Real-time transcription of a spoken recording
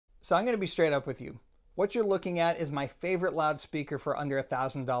So I'm going to be straight up with you. What you're looking at is my favorite loudspeaker for under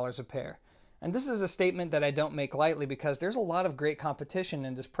 $1,000 a pair. And this is a statement that I don't make lightly because there's a lot of great competition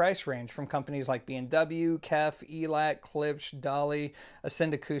in this price range from companies like B&W, KEF, ELAC, Klipsch, Dolly,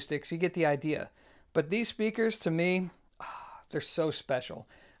 Ascend Acoustics. You get the idea. But these speakers, to me, they're so special.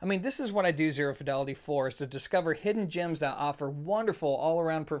 I mean, this is what I do Zero Fidelity for, is to discover hidden gems that offer wonderful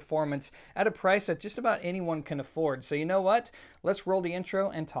all-around performance at a price that just about anyone can afford. So you know what? Let's roll the intro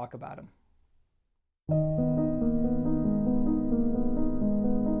and talk about them.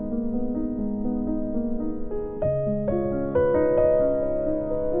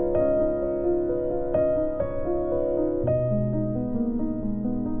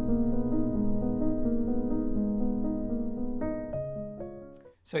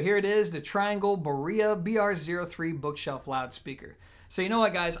 So here it is, the Triangle Borea BR03 bookshelf loudspeaker. So you know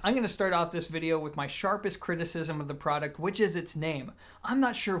what, guys, I'm going to start off this video with my sharpest criticism of the product, which is its name. I'm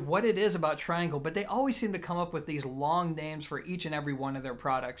not sure what it is about Triangle, but they always seem to come up with these long names for each and every one of their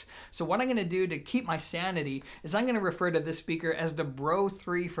products. So what I'm going to do to keep my sanity is I'm going to refer to this speaker as the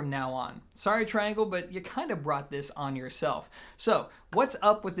BR03 from now on. Sorry, Triangle, but you kind of brought this on yourself. So what's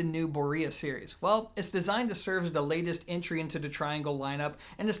up with the new Borea series? Well, it's designed to serve as the latest entry into the Triangle lineup,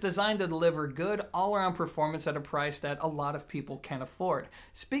 and it's designed to deliver good all-around performance at a price that a lot of people can afford.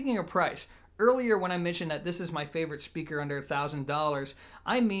 Speaking of price, earlier when I mentioned that this is my favorite speaker under $1,000,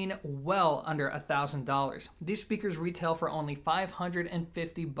 I mean well under $1,000. These speakers retail for only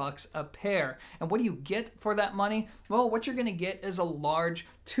 $550 a pair. And what do you get for that money? Well, what you're going to get is a large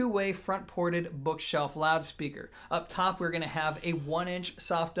two-way front-ported bookshelf loudspeaker. Up top, we're going to have a 1-inch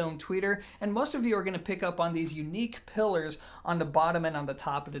soft dome tweeter, and most of you are going to pick up on these unique pillars on the bottom and on the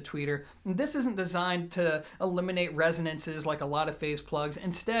top of the tweeter. And this isn't designed to eliminate resonances like a lot of phase plugs.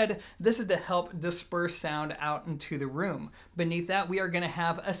 Instead, this is to help disperse sound out into the room. Beneath that, we are going to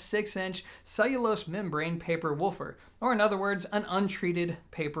have a 6-inch cellulose membrane paper woofer, or in other words, an untreated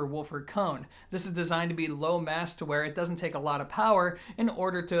paper woofer cone. This is designed to be low mass to where it doesn't take a lot of power in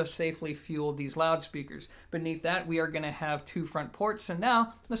order to safely fuel these loudspeakers. Beneath that, we are going to have 2 front ports, and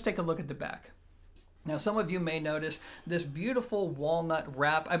now let's take a look at the back. Now, some of you may notice this beautiful walnut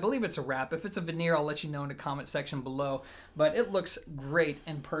wrap. I believe it's a wrap. If it's a veneer, I'll let you know in the comment section below, but it looks great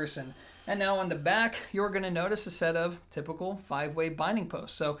in person. And now on the back, you're going to notice a set of typical 5-way binding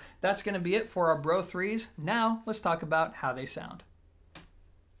posts. So that's going to be it for our BR03s. Now, let's talk about how they sound.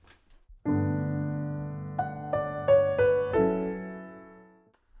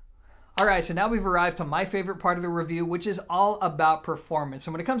 Alright, so now we've arrived to my favorite part of the review, which is all about performance.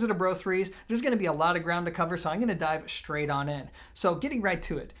 And when it comes to the BR03s, there's going to be a lot of ground to cover, so I'm going to dive straight on in. So getting right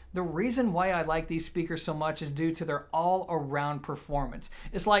to it, the reason why I like these speakers so much is due to their all-around performance.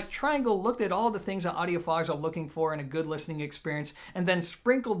 It's like Triangle looked at all the things that audiophiles are looking for in a good listening experience and then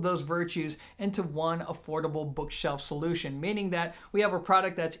sprinkled those virtues into one affordable bookshelf solution, meaning that we have a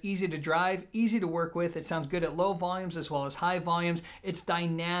product that's easy to drive, easy to work with, it sounds good at low volumes as well as high volumes, it's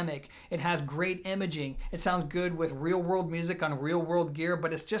dynamic, it has great imaging, it sounds good with real-world music on real-world gear,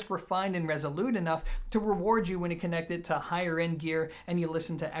 but it's just refined and resolute enough to reward you when you connect it to higher-end gear and you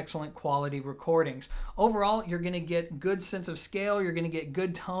listen to excellent quality recordings. Overall, you're going to get good sense of scale, you're going to get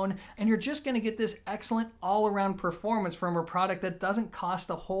good tone, and you're just going to get this excellent all-around performance from a product that doesn't cost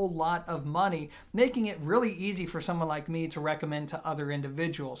a whole lot of money, making it really easy for someone like me to recommend to other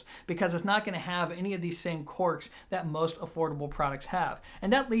individuals, because it's not going to have any of these same quirks that most affordable products have.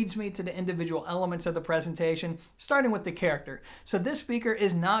 And that leads me to the individual elements of the presentation, starting with the character. So this speaker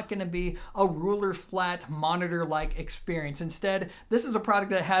is not going to be a ruler flat monitor-like experience. Instead, this is a product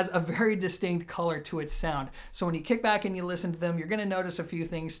that has a very distinct color to its sound. So when you kick back and you listen to them, you're going to notice a few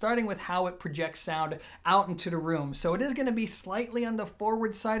things, starting with how it projects sound out into the room. So it is going to be slightly on the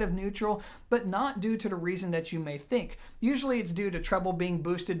forward side of neutral, but not due to the reason that you may think. Usually it's due to treble being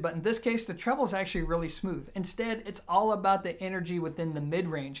boosted, but in this case, the treble is actually really smooth. Instead, it's all about the energy within the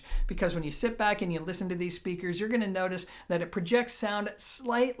mid-range, because when you sit back and you listen to these speakers, you're going to notice that it projects sound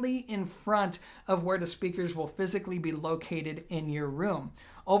slightly in front of where the speakers will physically be located in your room.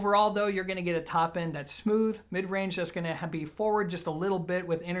 Overall, though, you're going to get a top end that's smooth, mid-range that's going to be forward just a little bit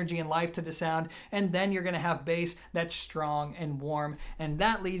with energy and life to the sound, and then you're going to have bass that's strong and warm. And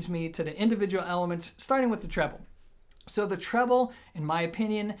that leads me to the individual elements, starting with the treble. So the treble, in my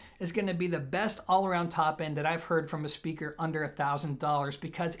opinion, is going to be the best all-around top end that I've heard from a speaker under $1,000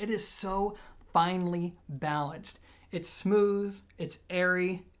 because it is so finely balanced. It's smooth, it's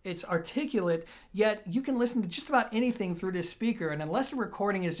airy, it's articulate, yet you can listen to just about anything through this speaker, and unless the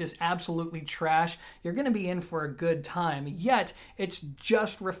recording is just absolutely trash, you're going to be in for a good time. Yet it's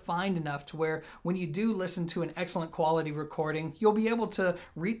just refined enough to where when you do listen to an excellent quality recording, you'll be able to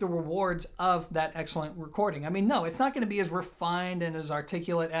reap the rewards of that excellent recording. I mean, no, it's not going to be as refined and as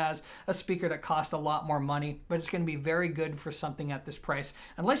articulate as a speaker that costs a lot more money, but it's going to be very good for something at this price.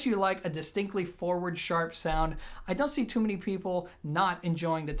 Unless you like a distinctly forward sharp sound, I don't see too many people not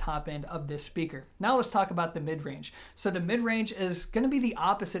enjoying the top end of this speaker. Now let's talk about the mid-range. So the mid-range is going to be the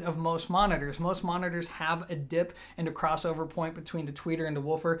opposite of most monitors. Most monitors have a dip and a crossover point between the tweeter and the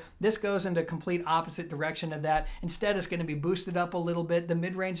woofer. This goes in the complete opposite direction of that. Instead, it's going to be boosted up a little bit. The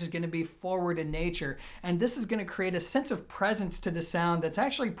mid-range is going to be forward in nature, and this is going to create a sense of presence to the sound that's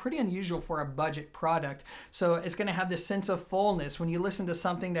actually pretty unusual for a budget product. So it's going to have this sense of fullness. When you listen to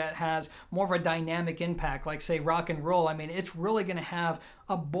something that has more of a dynamic impact, like say rock and roll, I mean, it's really going to have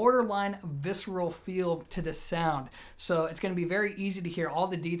a borderline visceral feel to the sound. So it's going to be very easy to hear all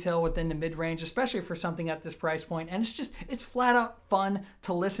the detail within the mid-range, especially for something at this price point. And it's flat out fun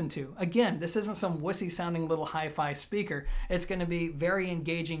to listen to. Again, this isn't some wussy sounding little hi-fi speaker. It's going to be very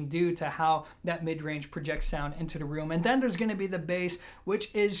engaging due to how that mid-range projects sound into the room. And then there's going to be the bass,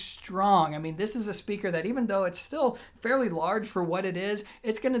 which is strong. I mean, this is a speaker that even though it's still fairly large for what it is,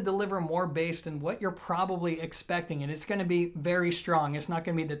 it's going to deliver more bass than what you're probably expecting. And it's going to be very strong. It's not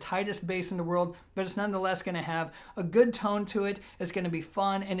going to be the tightest bass in the world, but it's nonetheless going to have a good tone to it. It's going to be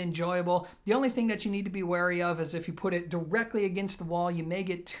fun and enjoyable. The only thing that you need to be wary of is if you put it directly against the wall, you may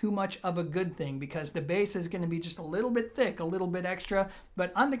get too much of a good thing because the bass is going to be just a little bit thick, a little bit extra,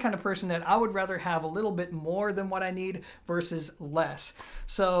 but I'm the kind of person that I would rather have a little bit more than what I need versus less.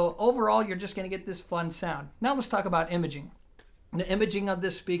 So overall, you're just going to get this fun sound. Now let's talk about imaging. The imaging of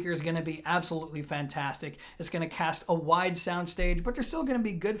this speaker is going to be absolutely fantastic. It's going to cast a wide soundstage, but there's still going to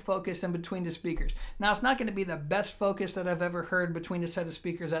be good focus in between the speakers. Now, it's not going to be the best focus that I've ever heard between a set of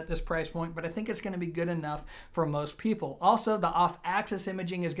speakers at this price point, but I think it's going to be good enough for most people. Also, the off-axis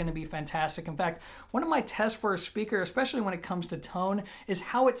imaging is going to be fantastic. In fact, one of my tests for a speaker, especially when it comes to tone, is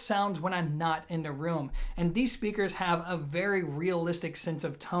how it sounds when I'm not in the room. And these speakers have a very realistic sense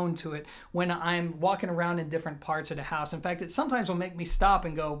of tone to it when I'm walking around in different parts of the house. In fact, it sometimes will make me stop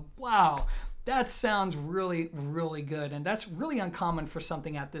and go, wow, that sounds really, really good. And that's really uncommon for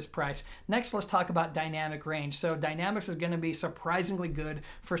something at this price. Next, let's talk about dynamic range. So dynamics is going to be surprisingly good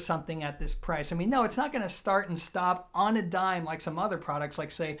for something at this price. I mean, no, it's not going to start and stop on a dime like some other products,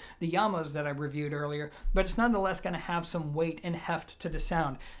 like say the Yamos that I reviewed earlier, but it's nonetheless going to have some weight and heft to the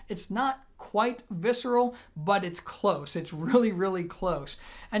sound. It's not quite visceral, but it's close. It's really, really close.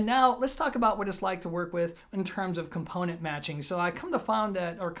 And now let's talk about what it's like to work with in terms of component matching. So I come to find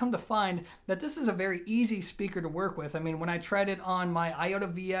that this is a very easy speaker to work with. I mean, when I tried it on my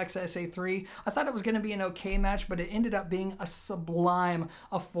IOTAVX SA3, I thought it was going to be an okay match, but it ended up being a sublime,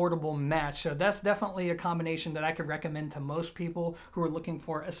 affordable match. So that's definitely a combination that I could recommend to most people who are looking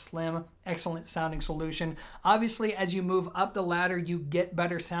for a slim, excellent sounding solution. Obviously, as you move up the ladder, you get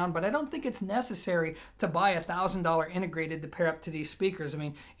better sound, but I don't think it's necessary to buy $1,000 integrated to pair up to these speakers. I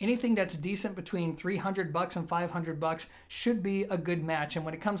mean, anything that's decent between $300 and $500 should be a good match. And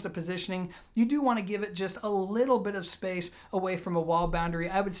when it comes to positioning, you do want to give it just a little bit of space away from a wall boundary.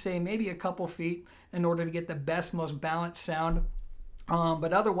 I would say maybe a couple feet in order to get the best, most balanced sound.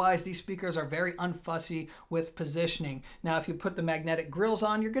 But otherwise, these speakers are very unfussy with positioning. Now, if you put the magnetic grills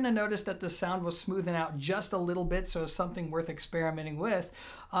on, you're going to notice that the sound will smoothen out just a little bit, so it's something worth experimenting with.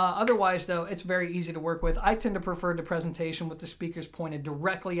 Otherwise, though, it's very easy to work with. I tend to prefer the presentation with the speakers pointed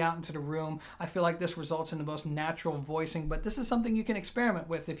directly out into the room. I feel like this results in the most natural voicing, but this is something you can experiment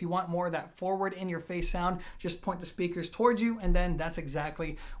with. If you want more of that forward in-your-face sound, just point the speakers towards you, and then that's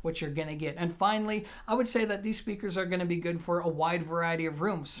exactly what you're going to get. And finally, I would say that these speakers are going to be good for a wide variety of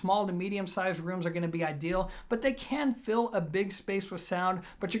rooms. Small to medium-sized rooms are going to be ideal, but they can fill a big space with sound,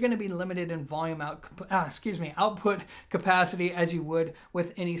 but you're going to be limited in volume output capacity as you would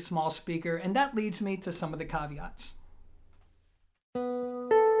with any small speaker. And that leads me to some of the caveats.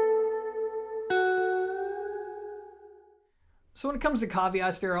 So when it comes to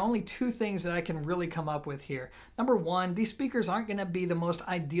caveats, there are only two things that I can really come up with here. Number one, these speakers aren't going to be the most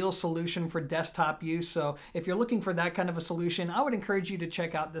ideal solution for desktop use. So if you're looking for that kind of a solution, I would encourage you to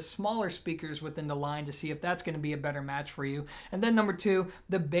check out the smaller speakers within the line to see if that's going to be a better match for you. And then number two,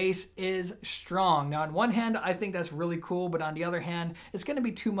 the bass is strong. Now on one hand, I think that's really cool, but on the other hand, it's going to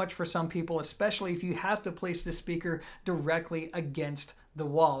be too much for some people, especially if you have to place the speaker directly against the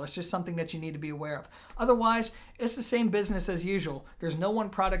wall. It's just something that you need to be aware of. Otherwise, it's the same business as usual. There's no one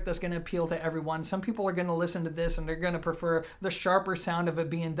product that's going to appeal to everyone. Some people are going to listen to this and they're going to prefer the sharper sound of a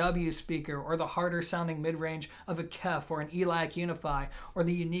B&W speaker, or the harder sounding mid-range of a KEF or an ELAC Unify, or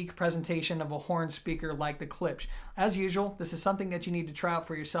the unique presentation of a horn speaker like the Klipsch. As usual, this is something that you need to try out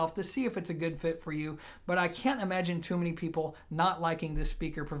for yourself to see if it's a good fit for you, but I can't imagine too many people not liking this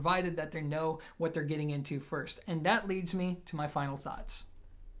speaker, provided that they know what they're getting into first. And that leads me to my final thoughts.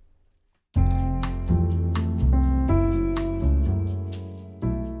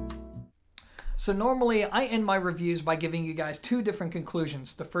 So normally I end my reviews by giving you guys two different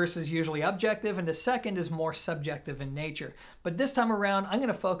conclusions. The first is usually objective and the second is more subjective in nature. But this time around, I'm going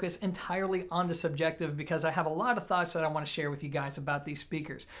to focus entirely on the subjective because I have a lot of thoughts that I want to share with you guys about these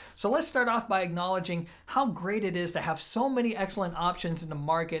speakers. So let's start off by acknowledging how great it is to have so many excellent options in the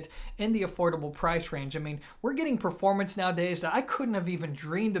market in the affordable price range. I mean, we're getting performance nowadays that I couldn't have even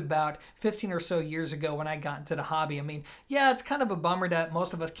dreamed about 15 or so years ago when I got into the hobby. I mean, yeah, it's kind of a bummer that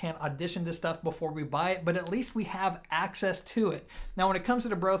most of us can't audition this stuff before we buy it, but at least we have access to it. Now, when it comes to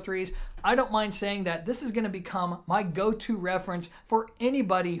the Bro 3s, I don't mind saying that this is going to become my go-to reference for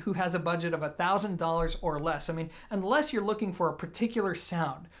anybody who has a budget of $1,000 or less. I mean, unless you're looking for a particular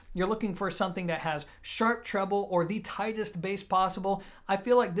sound, you're looking for something that has sharp treble or the tightest bass possible, I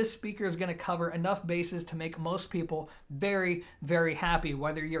feel like this speaker is going to cover enough bases to make most people very, very happy.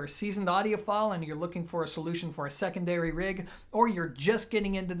 Whether you're a seasoned audiophile and you're looking for a solution for a secondary rig, or you're just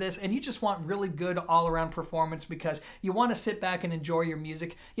getting into this and you just want really good all-around performance because you want to sit back and enjoy your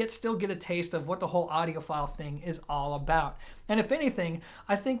music, yet still get a taste of what the whole audiophile thing is all about. And if anything,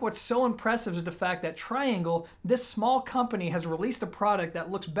 I think what's so impressive is the fact that Triangle, this small company, has released a product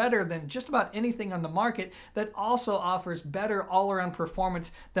that looks better than just about anything on the market, that also offers better all-around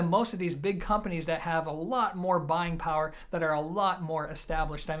performance than most of these big companies that have a lot more buying power, that are a lot more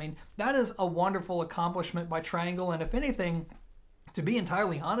established. I mean, that is a wonderful accomplishment by Triangle, and if anything, to be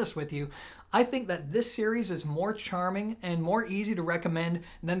entirely honest with you, I think that this series is more charming and more easy to recommend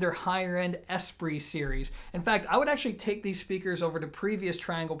than their higher-end Esprit series. In fact, I would actually take these speakers over to previous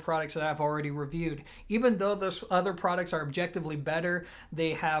Triangle products that I've already reviewed. Even though those other products are objectively better,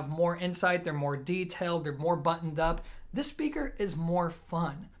 they have more insight, they're more detailed, they're more buttoned up, this speaker is more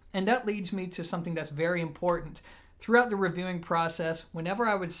fun. And that leads me to something that's very important. Throughout the reviewing process, whenever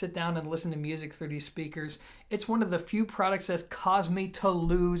I would sit down and listen to music through these speakers, it's one of the few products that's caused me to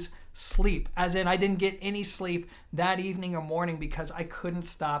lose sleep. As in, I didn't get any sleep that evening or morning because I couldn't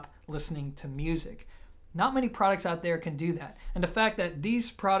stop listening to music. Not many products out there can do that. And the fact that these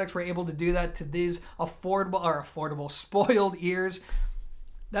products were able to do that to these spoiled ears,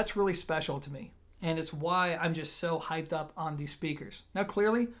 that's really special to me. And it's why I'm just so hyped up on these speakers. Now,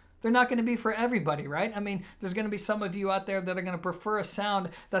 clearly, they're not going to be for everybody, right? I mean, there's going to be some of you out there that are going to prefer a sound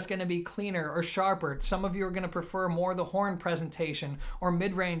that's going to be cleaner or sharper. Some of you are going to prefer more the horn presentation, or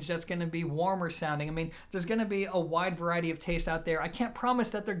mid-range that's going to be warmer sounding. I mean, there's going to be a wide variety of taste out there. I can't promise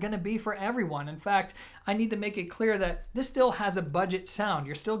that they're going to be for everyone. In fact, I need to make it clear that this still has a budget sound.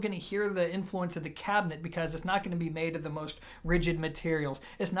 You're still going to hear the influence of the cabinet because it's not going to be made of the most rigid materials.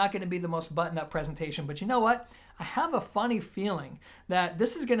 It's not going to be the most buttoned-up presentation. But you know what? I have a funny feeling that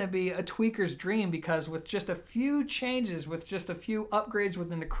this is going to be a tweaker's dream, because with just a few changes, with just a few upgrades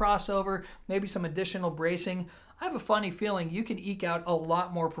within the crossover, maybe some additional bracing, I have a funny feeling you can eke out a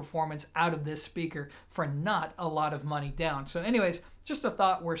lot more performance out of this speaker for not a lot of money down. So anyways, just a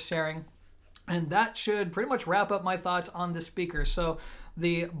thought worth sharing. And that should pretty much wrap up my thoughts on this speaker. So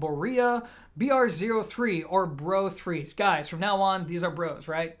the Borea BR03 or Bro 3s. Guys, from now on, these are bros,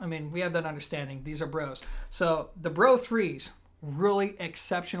 right? I mean, we have that understanding. These are bros. So the Bro 3s, really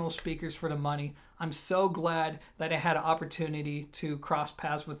exceptional speakers for the money. I'm so glad that I had an opportunity to cross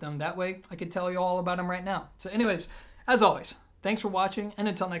paths with them. That way, I could tell you all about them right now. So anyways, as always, thanks for watching, and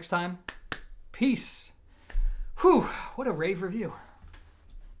until next time, peace. Whew, what a rave review.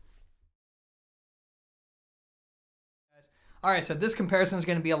 Alright, so this comparison is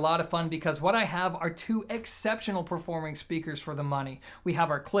going to be a lot of fun because what I have are two exceptional performing speakers for the money. We have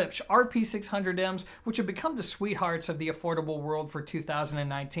our Klipsch RP600Ms, which have become the sweethearts of the affordable world for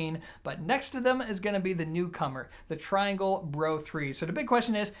 2019, but next to them is going to be the newcomer, the Triangle Bro 3. So the big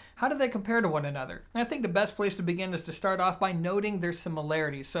question is, how do they compare to one another? And I think the best place to begin is to start off by noting their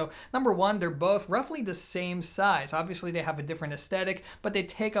similarities. So number one, they're both roughly the same size. Obviously they have a different aesthetic, but they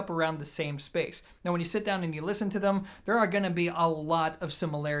take up around the same space. Now when you sit down and you listen to them, there are going to to be a lot of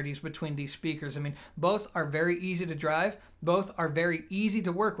similarities between these speakers. I mean, both are very easy to drive. Both are very easy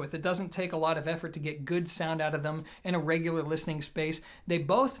to work with. It doesn't take a lot of effort to get good sound out of them in a regular listening space. They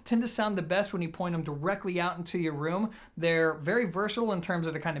both tend to sound the best when you point them directly out into your room. They're very versatile in terms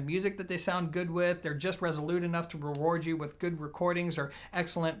of the kind of music that they sound good with. They're just resolute enough to reward you with good recordings or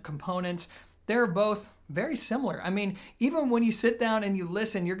excellent components. They're both very similar. I mean, even when you sit down and you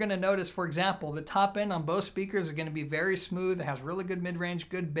listen, you're going to notice, for example, the top end on both speakers is going to be very smooth. It has really good mid-range,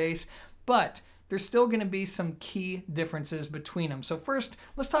 good bass, but there's still going to be some key differences between them. So first,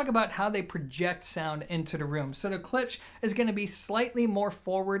 let's talk about how they project sound into the room. So the Klipsch is going to be slightly more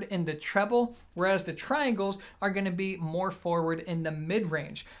forward in the treble, whereas the Triangles are going to be more forward in the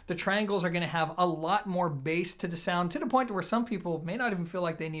mid-range. The Triangles are going to have a lot more bass to the sound, to the point where some people may not even feel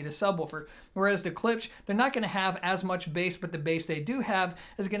like they need a subwoofer, whereas the Klipsch, they're not going to have as much bass, but the bass they do have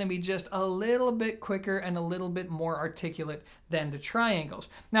is going to be just a little bit quicker and a little bit more articulate than the Triangles.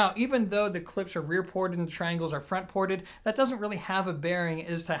 Now, even though the Klipsch are rear ported and the Triangles are front ported, that doesn't really have a bearing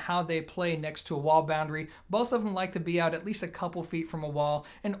as to how they play next to a wall boundary. Both of them like to be out at least a couple feet from a wall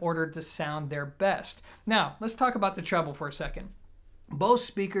in order to sound their best. Now, let's talk about the treble for a second. Both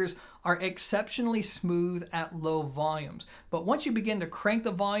speakers are exceptionally smooth at low volumes, but once you begin to crank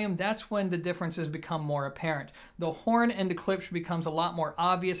the volume, that's when the differences become more apparent. The horn in the Klipsch becomes a lot more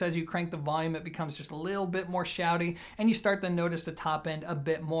obvious as you crank the volume. It becomes just a little bit more shouty, and you start to notice the top end a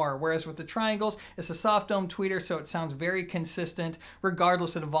bit more, whereas with the Triangles, it's a soft dome tweeter, so it sounds very consistent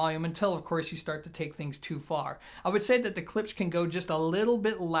regardless of the volume, until of course you start to take things too far. I would say that the Klipsch can go just a little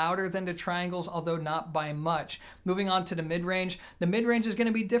bit louder than the Triangles, although not by much. Moving on to the mid-range is going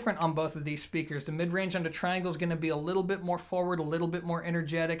to be different on both of these speakers. The mid-range on the Triangle is going to be a little bit more forward, a little bit more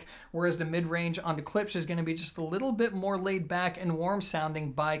energetic, whereas the mid-range on the Klipsch is going to be just a little bit more laid back and warm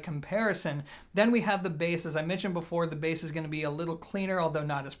sounding by comparison. Then we have the bass. As I mentioned before, the bass is going to be a little cleaner, although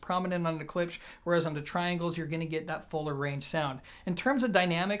not as prominent on the Klipsch, whereas on the Triangles, you're going to get that fuller range sound. In terms of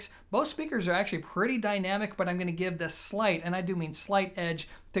dynamics, both speakers are actually pretty dynamic, but I'm going to give the slight, and I do mean slight, edge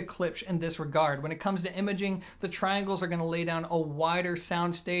to Klipsch in this regard. When it comes to imaging, the Triangles are going to lay down a wider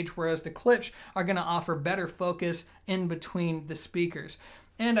sound stage, whereas the Klipsch are going to offer better focus in between the speakers.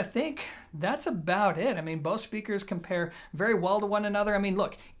 And I think that's about it. I mean, both speakers compare very well to one another. I mean,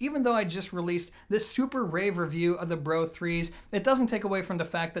 look, even though I just released this super rave review of the BR03s, it doesn't take away from the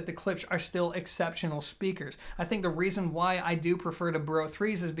fact that the Klipsch are still exceptional speakers. I think the reason why I do prefer the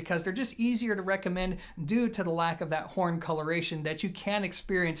BR03s is because they're just easier to recommend due to the lack of that horn coloration that you can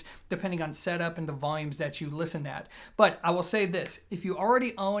experience depending on setup and the volumes that you listen at. But I will say this, if you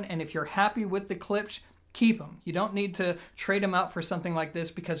already own and if you're happy with the Klipsch, keep them. You don't need to trade them out for something like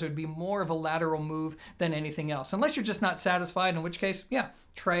this because it would be more of a lateral move than anything else. Unless you're just not satisfied, in which case, yeah,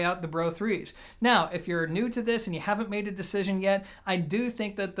 try out the BR03s. Now, if you're new to this and you haven't made a decision yet, I do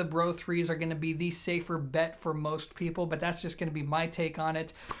think that the BR03s are going to be the safer bet for most people, but that's just going to be my take on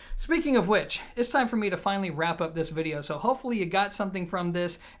it. Speaking of which, it's time for me to finally wrap up this video, so hopefully you got something from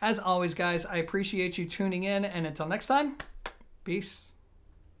this. As always, guys, I appreciate you tuning in, and until next time, peace.